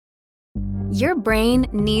Your brain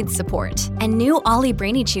needs support, and new Ollie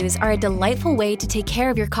Brainy Chews are a delightful way to take care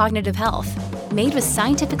of your cognitive health. Made with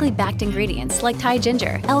scientifically backed ingredients like Thai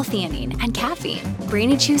ginger, L-theanine, and caffeine,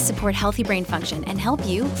 Brainy Chews support healthy brain function and help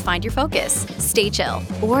you find your focus, stay chill,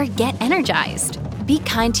 or get energized. Be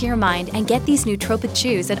kind to your mind and get these nootropic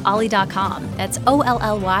chews at ollie.com. That's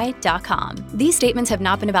OLLY.com. These statements have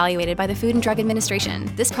not been evaluated by the Food and Drug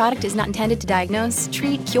Administration. This product is not intended to diagnose,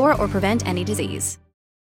 treat, cure, or prevent any disease.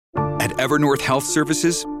 At Evernorth Health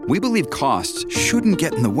Services, we believe costs shouldn't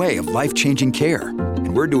get in the way of life-changing care,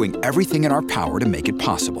 and we're doing everything in our power to make it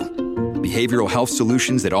possible. Behavioral health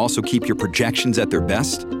solutions that also keep your projections at their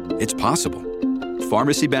best? It's possible.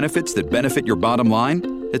 Pharmacy benefits that benefit your bottom line?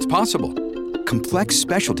 It's possible. Complex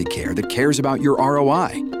specialty care that cares about your ROI?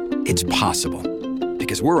 It's possible.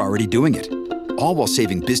 Because we're already doing it. All while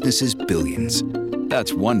saving businesses billions.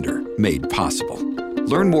 That's Wonder made possible.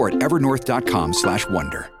 Learn more at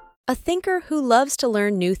evernorth.com/wonder. A thinker who loves to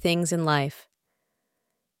learn new things in life.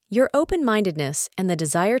 Your open-mindedness and the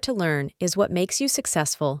desire to learn is what makes you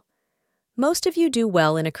successful. Most of you do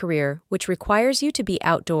well in a career which requires you to be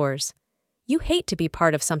outdoors. You hate to be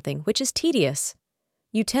part of something which is tedious.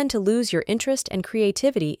 You tend to lose your interest and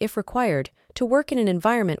creativity if required to work in an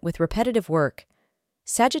environment with repetitive work.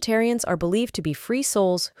 Sagittarians are believed to be free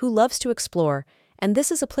souls who loves to explore, and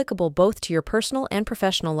this is applicable both to your personal and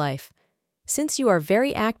professional life. Since you are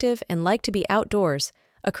very active and like to be outdoors,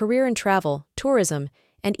 a career in travel, tourism,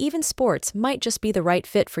 and even sports might just be the right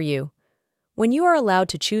fit for you. When you are allowed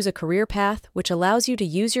to choose a career path which allows you to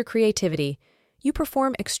use your creativity, you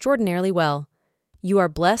perform extraordinarily well. You are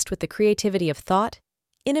blessed with the creativity of thought,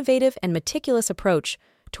 innovative and meticulous approach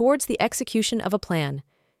towards the execution of a plan.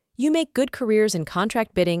 You make good careers in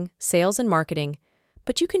contract bidding, sales, and marketing,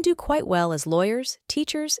 but you can do quite well as lawyers,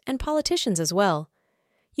 teachers, and politicians as well.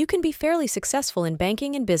 You can be fairly successful in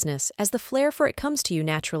banking and business as the flair for it comes to you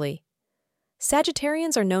naturally.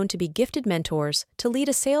 Sagittarians are known to be gifted mentors to lead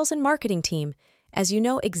a sales and marketing team, as you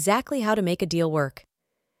know exactly how to make a deal work.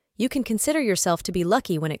 You can consider yourself to be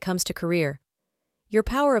lucky when it comes to career. Your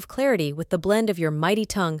power of clarity with the blend of your mighty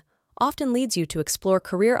tongue often leads you to explore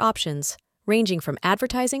career options, ranging from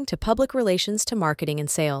advertising to public relations to marketing and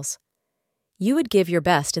sales. You would give your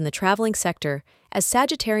best in the traveling sector, as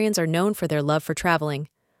Sagittarians are known for their love for traveling.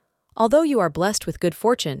 Although you are blessed with good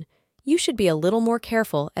fortune, you should be a little more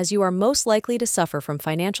careful as you are most likely to suffer from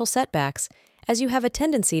financial setbacks as you have a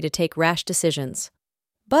tendency to take rash decisions.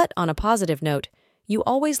 But on a positive note, you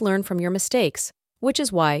always learn from your mistakes, which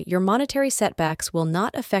is why your monetary setbacks will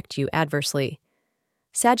not affect you adversely.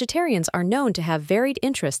 Sagittarians are known to have varied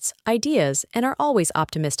interests, ideas, and are always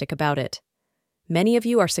optimistic about it. Many of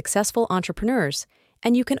you are successful entrepreneurs,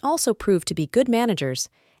 and you can also prove to be good managers,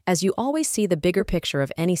 as you always see the bigger picture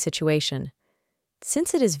of any situation.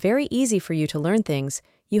 Since it is very easy for you to learn things,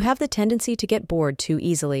 you have the tendency to get bored too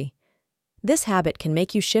easily. This habit can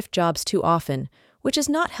make you shift jobs too often, which is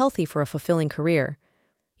not healthy for a fulfilling career.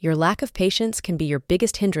 Your lack of patience can be your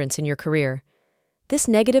biggest hindrance in your career. This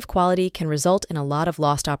negative quality can result in a lot of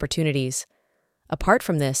lost opportunities. Apart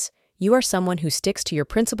from this, you are someone who sticks to your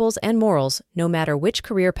principles and morals no matter which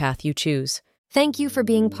career path you choose. Thank you for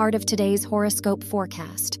being part of today's horoscope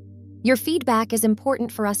forecast. Your feedback is important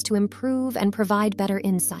for us to improve and provide better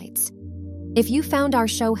insights. If you found our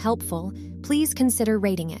show helpful, please consider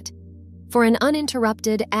rating it. For an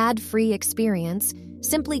uninterrupted, ad-free experience,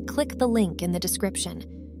 simply click the link in the description.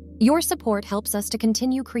 Your support helps us to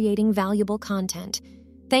continue creating valuable content.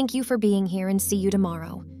 Thank you for being here and see you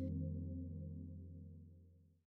tomorrow.